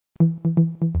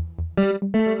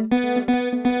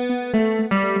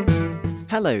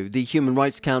Hello, the Human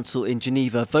Rights Council in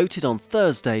Geneva voted on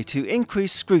Thursday to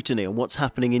increase scrutiny on what's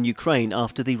happening in Ukraine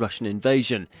after the Russian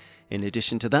invasion. In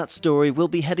addition to that story, we'll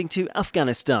be heading to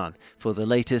Afghanistan for the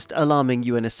latest alarming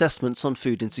UN assessments on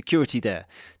food insecurity there,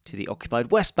 to the occupied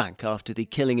West Bank after the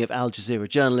killing of Al Jazeera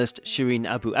journalist Shireen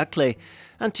Abu Akleh,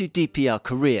 and to DPR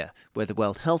Korea, where the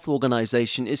World Health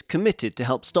Organization is committed to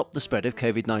help stop the spread of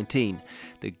COVID-19.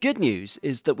 The good news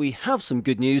is that we have some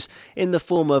good news in the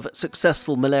form of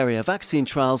successful malaria vaccine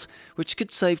trials, which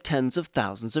could save tens of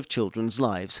thousands of children's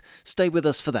lives. Stay with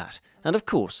us for that. And of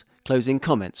course, closing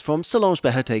comments from Solange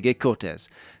Behoteguy-Cortez.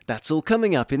 That's all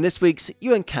coming up in this week's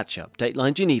UN Catch-Up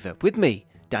Dateline Geneva with me,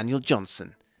 Daniel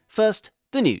Johnson. First,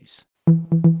 the news.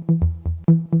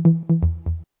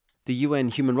 The UN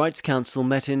Human Rights Council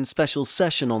met in special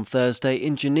session on Thursday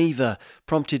in Geneva,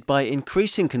 prompted by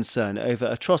increasing concern over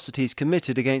atrocities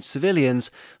committed against civilians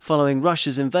following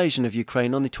Russia's invasion of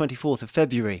Ukraine on the 24th of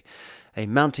February. A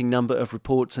mounting number of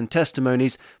reports and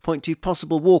testimonies point to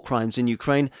possible war crimes in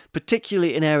Ukraine,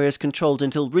 particularly in areas controlled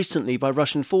until recently by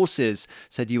Russian forces,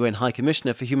 said UN High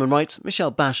Commissioner for Human Rights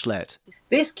Michelle Bachelet.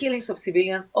 These killings of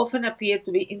civilians often appear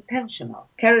to be intentional,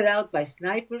 carried out by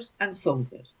snipers and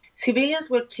soldiers. Civilians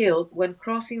were killed when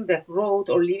crossing the road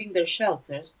or leaving their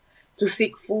shelters to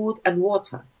seek food and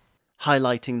water.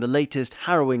 Highlighting the latest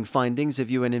harrowing findings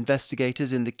of UN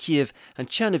investigators in the Kiev and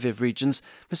Chernihiv regions,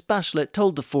 Ms. Bachelet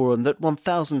told the forum that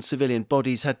 1,000 civilian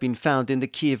bodies had been found in the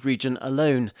Kiev region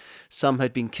alone. Some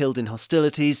had been killed in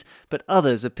hostilities, but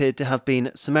others appeared to have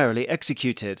been summarily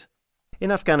executed.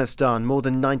 In Afghanistan, more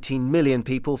than 19 million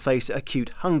people face acute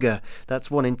hunger. That's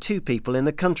 1 in 2 people in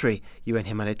the country, UN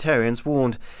humanitarians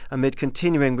warned. Amid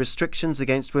continuing restrictions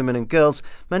against women and girls,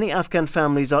 many Afghan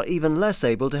families are even less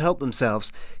able to help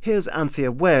themselves. Here's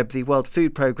Anthea Webb, the World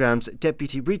Food Programme's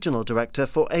Deputy Regional Director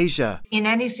for Asia. In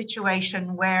any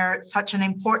situation where such an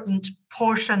important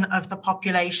portion of the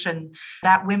population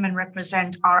that women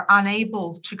represent are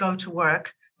unable to go to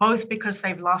work, both because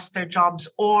they've lost their jobs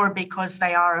or because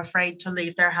they are afraid to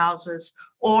leave their houses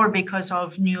or because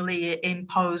of newly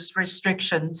imposed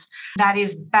restrictions, that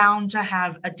is bound to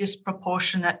have a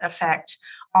disproportionate effect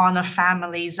on a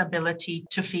family's ability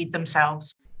to feed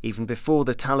themselves. Even before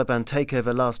the Taliban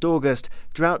takeover last August,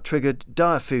 drought triggered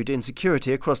dire food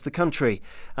insecurity across the country.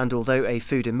 And although a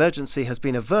food emergency has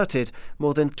been averted,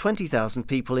 more than 20,000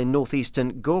 people in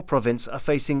northeastern Ghor province are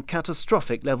facing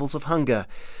catastrophic levels of hunger.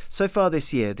 So far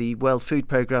this year, the World Food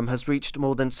Programme has reached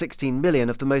more than 16 million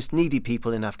of the most needy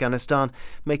people in Afghanistan,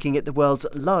 making it the world's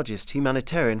largest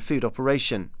humanitarian food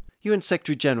operation. UN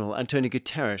Secretary-General Antonio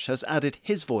Guterres has added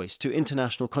his voice to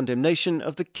international condemnation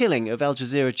of the killing of Al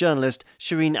Jazeera journalist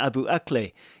Shireen Abu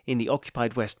Akleh in the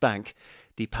occupied West Bank.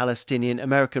 The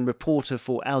Palestinian-American reporter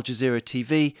for Al Jazeera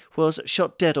TV was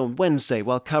shot dead on Wednesday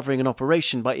while covering an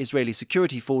operation by Israeli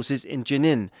security forces in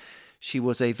Jenin. She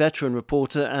was a veteran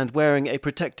reporter and wearing a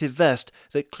protective vest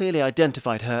that clearly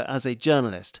identified her as a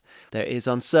journalist. There is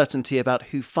uncertainty about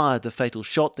who fired the fatal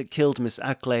shot that killed Ms.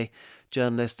 Akleh.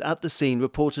 Journalists at the scene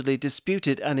reportedly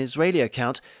disputed an Israeli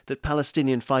account that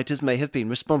Palestinian fighters may have been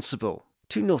responsible.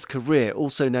 To North Korea,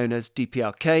 also known as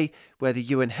DPRK, where the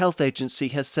UN Health Agency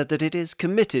has said that it is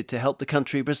committed to help the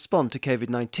country respond to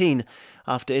COVID-19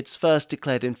 after its first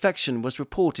declared infection was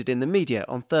reported in the media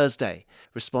on Thursday.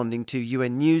 Responding to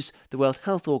UN News, the World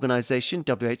Health Organization,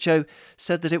 WHO,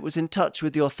 said that it was in touch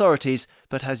with the authorities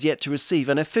but has yet to receive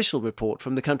an official report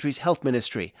from the country's health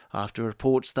ministry after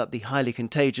reports that the highly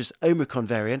contagious Omicron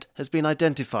variant has been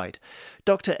identified.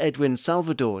 Dr. Edwin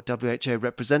Salvador, WHO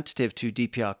representative to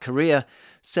DPR Korea,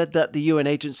 said that the UN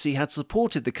agency had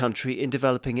supported the country in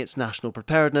developing its national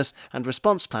preparedness and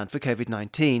response plan for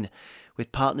COVID-19.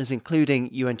 With partners including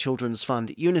UN Children's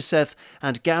Fund UNICEF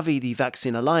and Gavi, the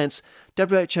Vaccine Alliance,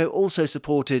 WHO also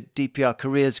supported DPR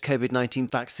Korea's COVID-19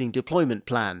 vaccine deployment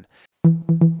plan.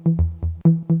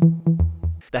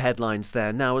 The headlines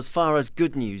there. Now, as far as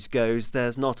good news goes,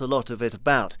 there's not a lot of it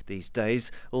about these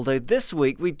days, although this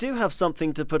week we do have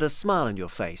something to put a smile on your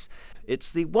face.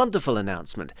 It's the wonderful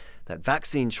announcement that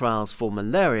vaccine trials for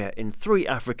malaria in 3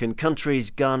 African countries,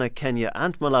 Ghana, Kenya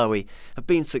and Malawi, have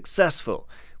been successful,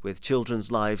 with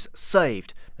children's lives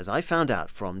saved, as I found out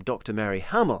from Dr. Mary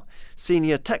Hamill,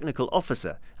 Senior Technical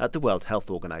Officer at the World Health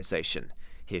Organization.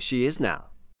 Here she is now.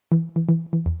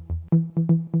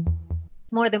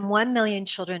 More than 1 million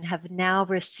children have now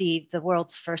received the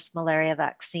world's first malaria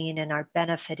vaccine and are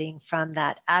benefiting from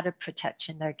that added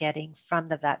protection they're getting from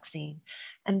the vaccine.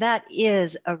 And that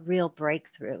is a real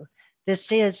breakthrough.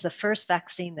 This is the first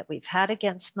vaccine that we've had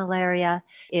against malaria.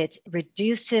 It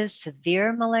reduces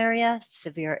severe malaria,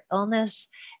 severe illness,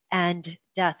 and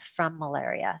death from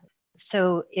malaria.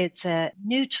 So it's a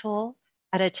new tool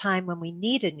at a time when we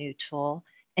need a new tool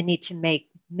and need to make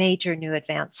major new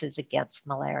advances against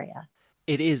malaria.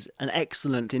 It is an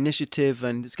excellent initiative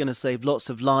and it's going to save lots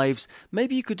of lives.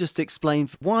 Maybe you could just explain,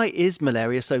 why is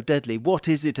malaria so deadly? What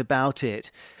is it about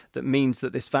it that means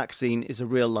that this vaccine is a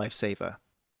real lifesaver?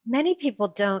 Many people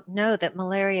don't know that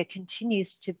malaria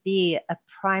continues to be a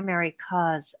primary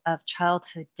cause of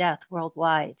childhood death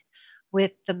worldwide,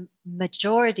 with the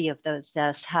majority of those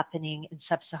deaths happening in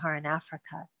sub-Saharan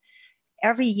Africa.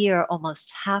 Every year,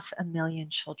 almost 500,000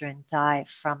 children die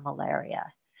from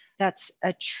malaria. That's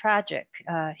a tragic,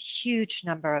 huge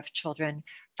number of children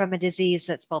from a disease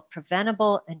that's both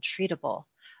preventable and treatable.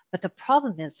 But the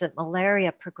problem is that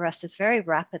malaria progresses very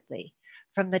rapidly.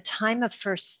 From the time of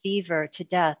first fever to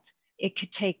death, it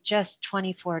could take just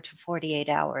 24 to 48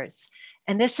 hours.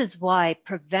 And this is why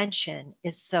prevention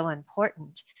is so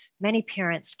important. Many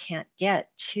parents can't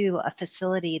get to a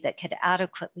facility that could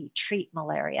adequately treat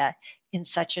malaria in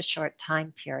such a short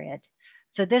time period.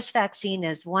 So this vaccine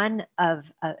is one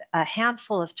of a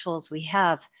handful of tools we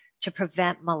have to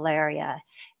prevent malaria.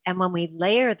 And when we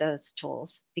layer those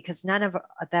tools, because none of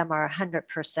them are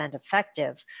 100%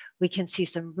 effective, we can see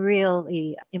some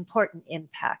really important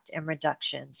impact and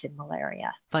reductions in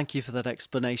malaria. Thank you for that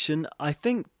explanation. I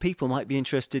think people might be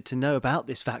interested to know about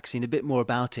this vaccine, a bit more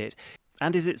about it.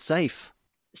 And is it safe?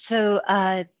 So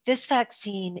this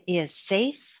vaccine is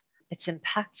safe, it's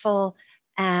impactful,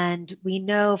 and we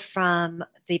know from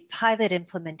the pilot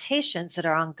implementations that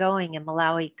are ongoing in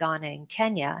Malawi, Ghana, and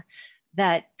Kenya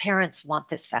that parents want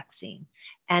this vaccine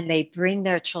and they bring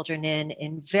their children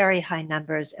in very high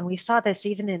numbers. And we saw this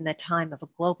even in the time of a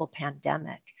global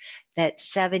pandemic, that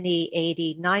 70,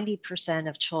 80, 90%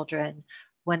 of children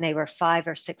when they were 5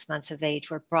 or 6 months of age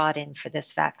were brought in for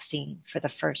this vaccine for the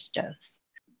first dose.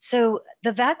 So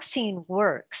the vaccine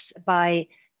works by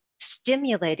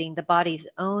stimulating the body's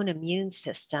own immune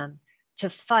system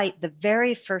to fight the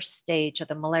very first stage of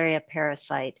the malaria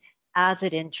parasite as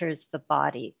it enters the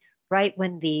body, right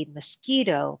when the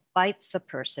mosquito bites the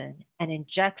person and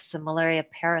injects the malaria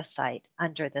parasite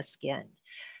under the skin.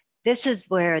 This is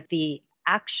where the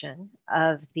action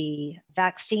of the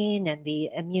vaccine and the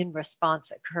immune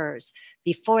response occurs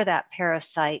before that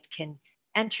parasite can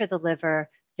enter the liver,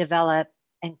 develop,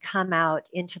 and come out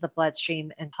into the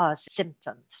bloodstream and cause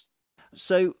symptoms.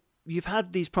 So you've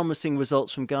had these promising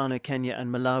results from Ghana, Kenya and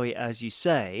Malawi, as you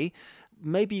say.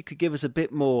 Maybe you could give us a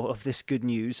bit more of this good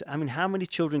news. I mean, how many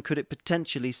children could it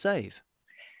potentially save?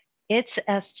 It's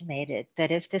estimated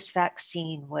that if this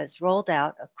vaccine was rolled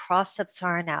out across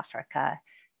sub-Saharan Africa,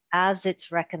 as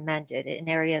it's recommended in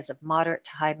areas of moderate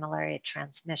to high malaria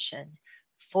transmission,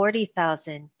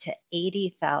 40,000 to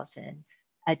 80,000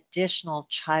 additional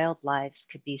child lives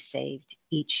could be saved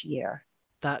each year.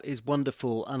 That is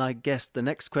wonderful. And I guess the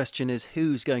next question is,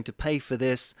 who's going to pay for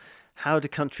this? How do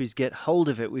countries get hold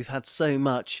of it? We've had so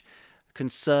much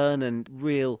concern and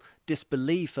real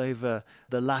disbelief over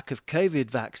the lack of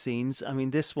COVID vaccines. I mean,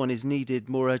 this one is needed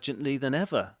more urgently than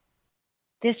ever.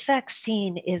 This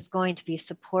vaccine is going to be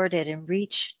supported and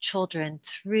reach children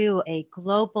through a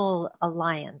global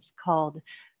alliance called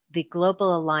the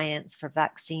Global Alliance for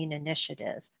Vaccine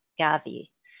Initiative, Gavi.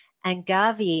 And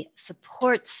Gavi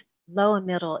supports low and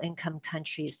middle income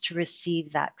countries to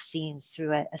receive vaccines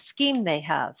through a scheme they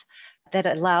have that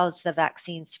allows the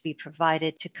vaccines to be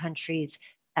provided to countries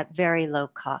at very low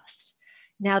cost.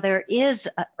 Now, there is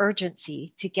an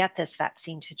urgency to get this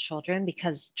vaccine to children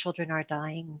because children are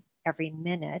dying every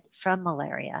minute from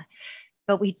malaria,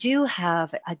 but we do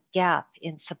have a gap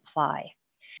in supply.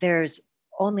 There's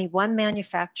only one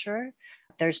manufacturer.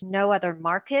 There's no other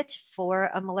market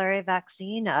for a malaria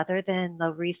vaccine other than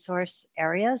low resource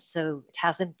areas. So it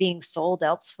hasn't been sold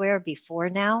elsewhere before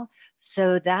now.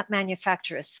 So that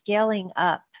manufacturer is scaling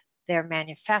up their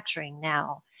manufacturing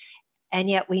now. And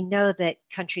yet we know that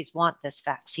countries want this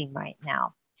vaccine right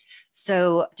now.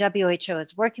 So WHO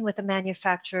is working with the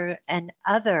manufacturer and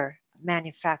other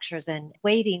manufacturers and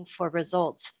waiting for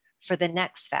results for the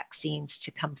next vaccines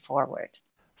to come forward.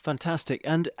 Fantastic.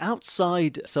 And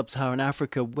outside sub-Saharan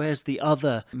Africa, where's the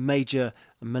other major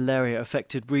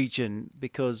malaria-affected region?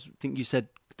 Because I think you said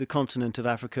the continent of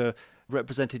Africa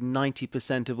represented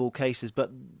 90% of all cases, but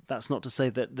that's not to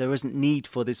say that there isn't need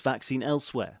for this vaccine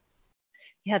elsewhere.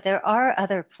 Yeah, there are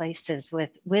other places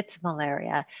with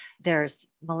malaria. There's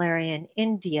malaria in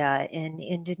India, in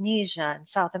Indonesia, in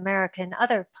South America, and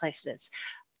other places.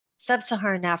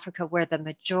 Sub-Saharan Africa, where the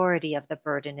majority of the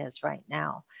burden is right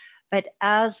now. But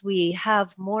as we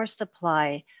have more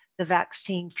supply, the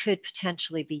vaccine could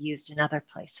potentially be used in other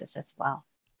places as well.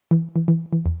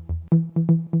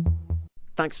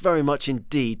 Thanks very much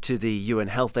indeed to the UN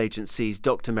Health Agency's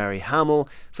Dr. Mary Hamill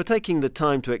for taking the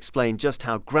time to explain just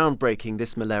how groundbreaking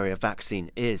this malaria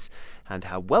vaccine is and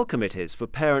how welcome it is for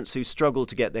parents who struggle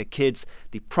to get their kids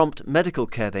the prompt medical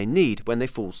care they need when they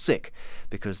fall sick,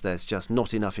 because there's just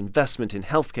not enough investment in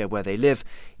healthcare where they live,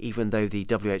 even though the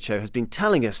WHO has been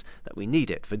telling us that we need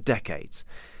it for decades.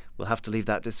 We'll have to leave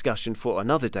that discussion for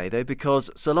another day, though, because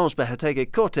Solange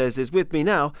Behoteguy-Cortez is with me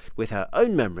now with her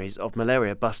own memories of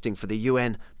malaria busting for the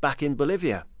UN back in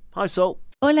Bolivia. Hi, Sol.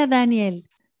 Hola, Daniel.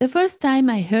 The first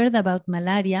time I heard about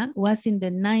malaria was in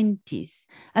the 90s.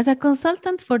 As a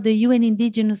consultant for the UN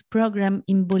Indigenous Program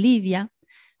in Bolivia,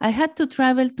 I had to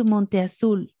travel to Monte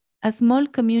Azul, a small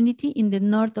community in the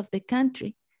north of the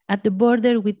country, at the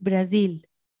border with Brazil.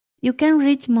 You can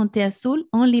reach Monte Azul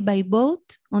only by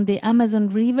boat on the Amazon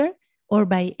River or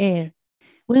by air.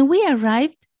 When we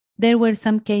arrived, there were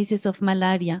some cases of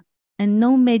malaria and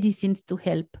no medicines to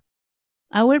help.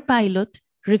 Our pilot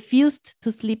refused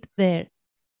to sleep there,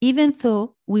 even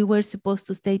though we were supposed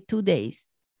to stay 2 days.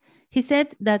 He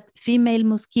said that female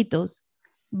mosquitoes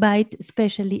bite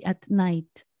especially at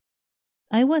night.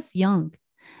 I was young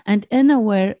and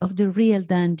unaware of the real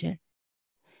danger.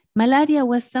 Malaria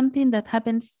was something that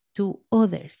happens to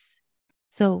others.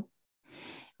 So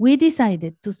we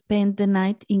decided to spend the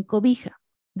night in Cobija,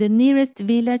 the nearest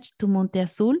village to Monte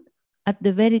Azul at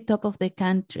the very top of the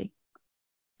country.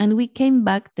 And we came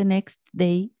back the next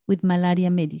day with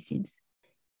malaria medicines.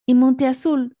 In Monte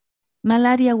Azul,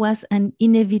 malaria was an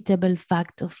inevitable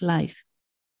fact of life,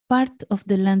 part of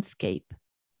the landscape,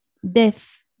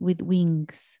 death with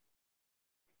wings.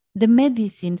 The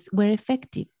medicines were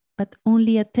effective, but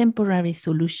only a temporary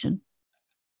solution.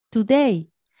 Today,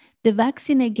 the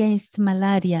vaccine against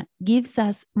malaria gives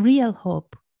us real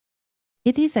hope.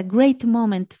 It is a great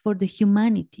moment for the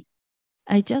humanity.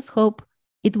 I just hope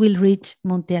it will reach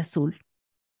Monte Azul.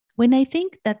 When I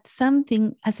think that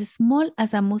something as small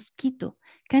as a mosquito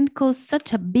can cause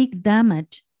such a big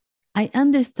damage, I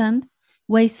understand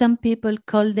why some people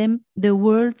call them the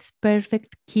world's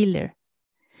perfect killer.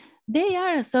 They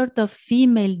are a sort of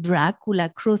female Dracula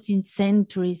crossing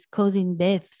centuries, causing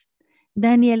death.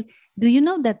 Daniel, do you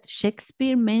know that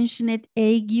Shakespeare mentioned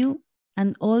ague,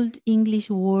 an old English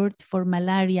word for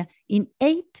malaria, in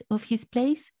 8 of his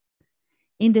plays?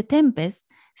 In The Tempest,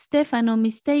 Stefano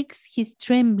mistakes his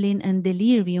trembling and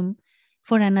delirium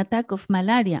for an attack of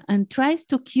malaria and tries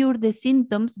to cure the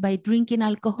symptoms by drinking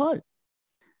alcohol.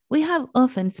 We have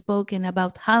often spoken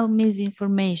about how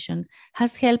misinformation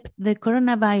has helped the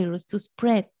coronavirus to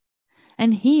spread,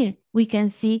 and here we can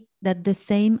see that the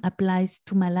same applies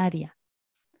to malaria.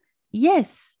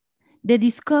 Yes, the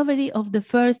discovery of the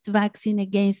first vaccine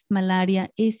against malaria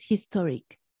is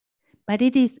historic, but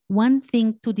it is one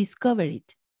thing to discover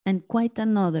it and quite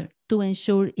another to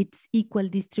ensure its equal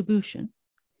distribution.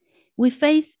 We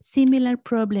face similar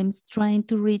problems trying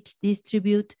to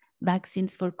distribute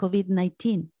vaccines for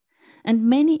COVID-19, and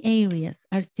many areas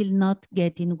are still not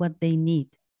getting what they need.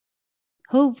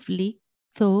 Hopefully,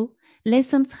 though,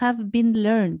 lessons have been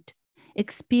learned,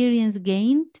 experience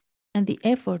gained, and the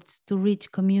efforts to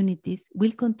reach communities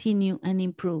will continue and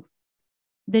improve.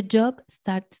 The job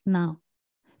starts now,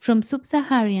 from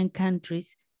sub-Saharan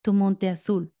countries to Monte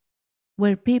Azul,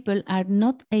 where people are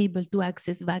not able to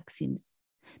access vaccines.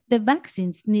 The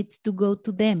vaccines need to go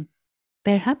to them.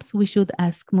 Perhaps we should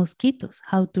ask mosquitoes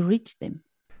how to reach them.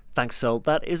 Thanks, Sol.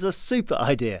 That is a super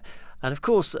idea. And of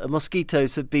course,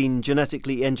 mosquitoes have been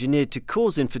genetically engineered to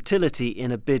cause infertility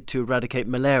in a bid to eradicate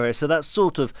malaria, so that's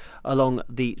sort of along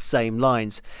the same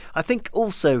lines. I think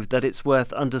also that it's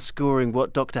worth underscoring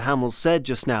what Dr. Hamill said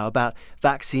just now about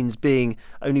vaccines being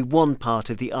only one part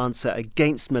of the answer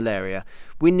against malaria.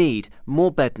 We need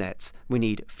more bed nets, we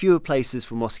need fewer places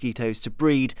for mosquitoes to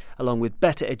breed, along with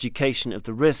better education of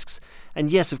the risks,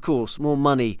 and yes, of course, more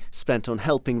money spent on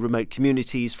helping remote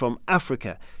communities from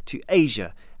Africa to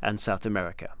Asia and South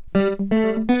America.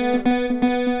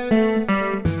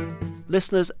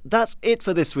 Listeners, that's it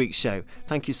for this week's show.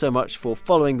 Thank you so much for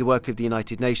following the work of the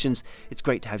United Nations. It's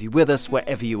great to have you with us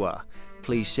wherever you are.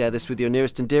 Please share this with your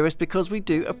nearest and dearest because we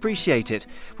do appreciate it.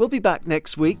 We'll be back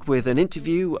next week with an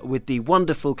interview with the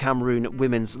wonderful Cameroon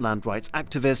women's land rights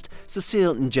activist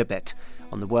Cecile Njebet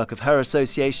on the work of her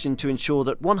association to ensure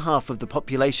that one half of the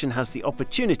population has the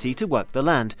opportunity to work the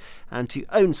land and to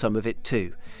own some of it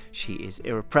too. She is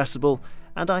irrepressible,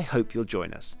 and I hope you'll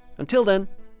join us. Until then,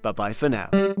 bye-bye for now.